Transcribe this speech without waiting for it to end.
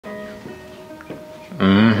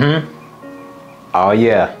Oh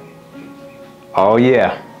yeah. Oh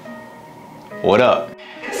yeah. What up?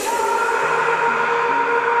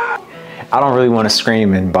 I don't really want to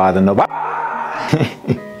scream and bother nobody.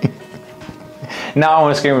 No, I don't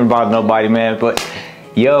want to scream and bother nobody, man, but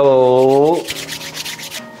yo.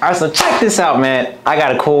 Alright, so check this out, man. I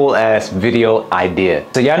got a cool ass video idea.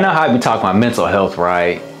 So y'all know how I be talking about mental health,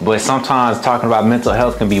 right? But sometimes talking about mental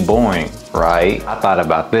health can be boring, right? I thought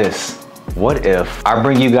about this. What if I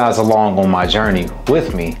bring you guys along on my journey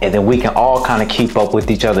with me, and then we can all kind of keep up with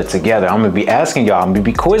each other together? I'm gonna be asking y'all, I'm gonna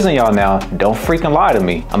be quizzing y'all now. Don't freaking lie to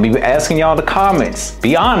me. I'm gonna be asking y'all in the comments.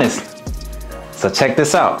 Be honest. So check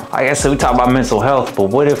this out. Like I said, we talk about mental health,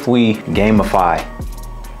 but what if we gamify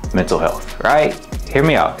mental health, right? Hear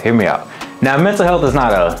me out, hear me out. Now, mental health is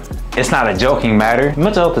not a joking matter.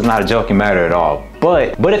 Mental health is not a joking matter at all.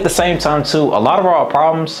 But at the same time too, a lot of our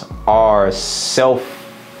problems are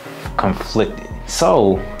self-conflicted.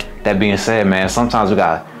 So that being said, man, sometimes we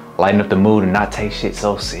gotta lighten up the mood and not take shit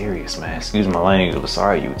so serious, man. Excuse my language, but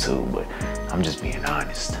sorry YouTube, but I'm just being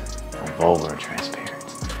honest. I'm vulgar and transparent.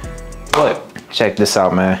 But check this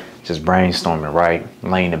out, man. Just brainstorming, right?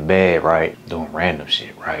 Laying in bed, right? Doing random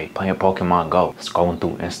shit, right? Playing Pokemon Go. Scrolling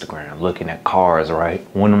through Instagram, looking at cars, right?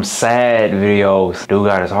 One of them sad videos, dude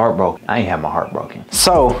got his heart broken. I ain't had my heart broken.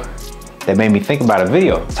 So that made me think about a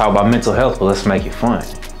video. Talk about mental health, but let's make it fun,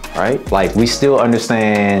 right? Like, we still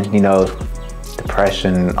understand, you know,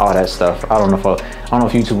 depression, all that stuff. I don't know if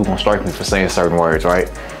YouTube is gonna strike me for saying certain words, right?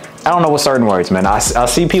 I don't know what certain words, man. I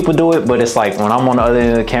see people do it, but it's like when I'm on the other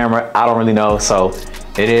end of the camera, I don't really know. So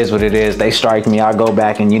it is what it is. They strike me, I go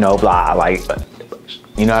back and, you know, blah, like,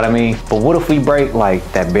 you know what I mean? But what if we break like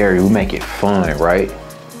that barrier? We make it fun, right?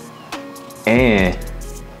 And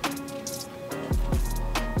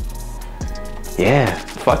yeah,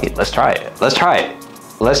 fuck it, let's try it. Let's try it.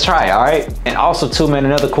 Let's try it, all right? And also too, man,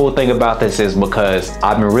 another cool thing about this is because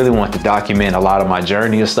I've been really wanting to document a lot of my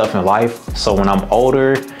journey and stuff in life. So when I'm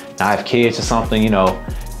older, and I have kids or something, you know,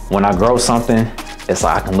 when I grow something, it's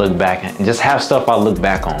like I can look back and just have stuff I look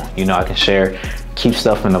back on. You know, I can share, keep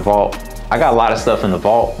stuff in the vault. I got a lot of stuff in the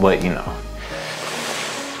vault, but you know,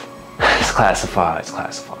 it's classified, it's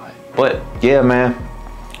classified. But yeah, man.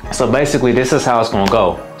 So basically this is how it's gonna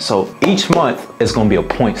go. So each month it's gonna be a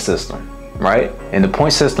point system, right? And the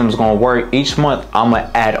point system is gonna work. Each month I'm gonna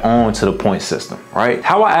add on to the point system, right?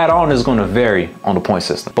 How I add on is gonna vary on the point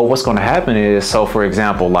system. But what's gonna happen is, so for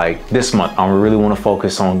example, like this month, I really wanna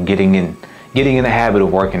focus on getting in the habit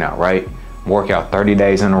of working out, right? Work out 30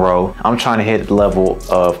 days in a row. I'm trying to hit the level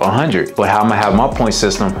of 100. But how I'm gonna have my point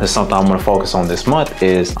system is something I'm gonna focus on this month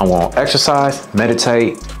is I'm gonna exercise,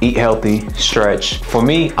 meditate, eat healthy, stretch. For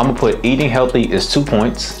me, I'm gonna put eating healthy is 2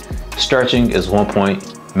 points, stretching is 1 point,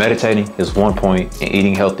 meditating is 1 point, and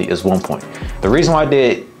eating healthy is 1 point. The reason why I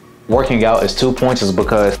did working out is 2 points is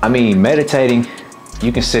because, I mean, meditating,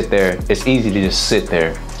 you can sit there. It's easy to just sit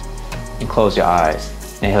there and close your eyes.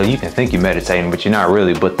 And hell, you can think you're meditating, but you're not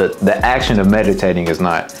really. But the action of meditating is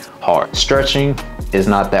not hard. Stretching is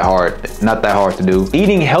not that hard to do.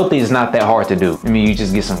 Eating healthy is not that hard to do. I mean, you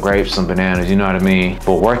just get some grapes, some bananas, you know what I mean?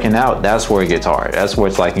 But working out, that's where it gets hard. That's where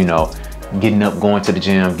it's like, you know, getting up, going to the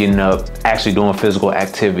gym, getting up, actually doing physical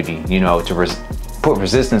activity, you know, to put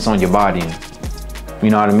resistance on your body.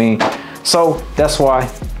 You know what I mean? So that's why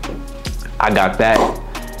I got that.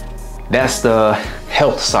 That's the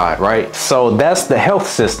health side, right? So that's the health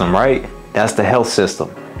system, right? That's the health system.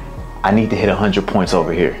 I need to hit 100 points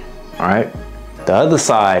over here, all right? The other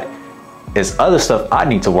side is other stuff I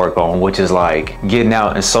need to work on, which is like getting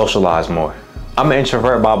out and socialize more. I'm an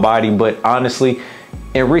introvert by body, but honestly,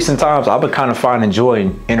 in recent times, I've been kind of finding joy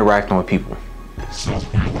in interacting with people.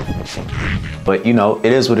 But you know,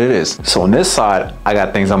 it is what it is. So on this side, I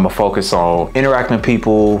got things I'm gonna focus on: interacting with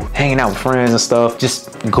people, hanging out with friends and stuff,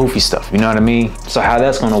 just goofy stuff, you know what I mean? So how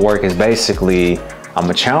that's gonna work is basically, I'm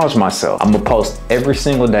gonna challenge myself. I'm gonna post every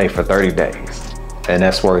single day for 30 days. And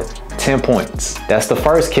that's worth 10 points. That's the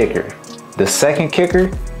first kicker. The second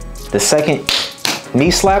kicker, the second knee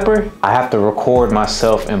slapper, I have to record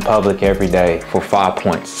myself in public every day for 5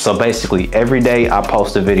 points. So basically every day I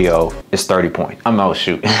post a video is 30 points. Oh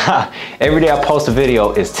shoot. Every day I post a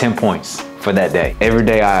video is 10 points for that day. Every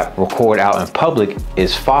day I record out in public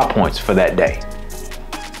is 5 points for that day.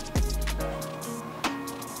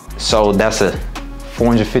 So that's a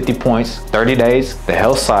 450 points, 30 days. The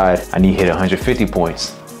health side, I need to hit 150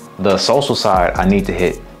 points. The social side, I need to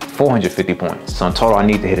hit 450 points. So in total, I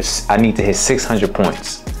need to hit 600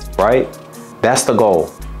 points, right? That's the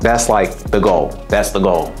goal. That's like the goal. That's the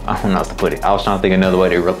goal. I don't know how to put it. I was trying to think another way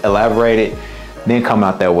to elaborate it, then come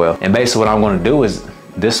out that well. And basically what I'm gonna do is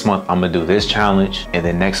this month I'm gonna do this challenge, and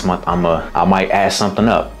then next month I might add something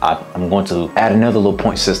up. I'm going to add another little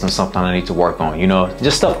point system, something I need to work on, you know,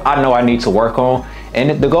 just stuff I know I need to work on.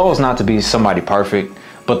 And the goal is not to be somebody perfect,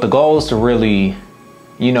 but the goal is to really,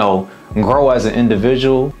 you know, grow as an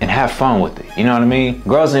individual and have fun with it. You know what I mean?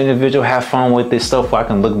 Grow as an individual, have fun with this stuff I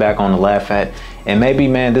can look back on and laugh at. And maybe,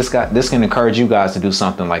 man, this can encourage you guys to do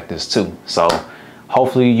something like this too. So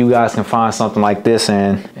hopefully you guys can find something like this.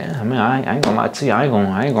 And yeah, man, I ain't gonna lie to you. I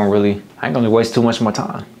ain't gonna really waste too much of my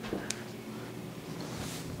time.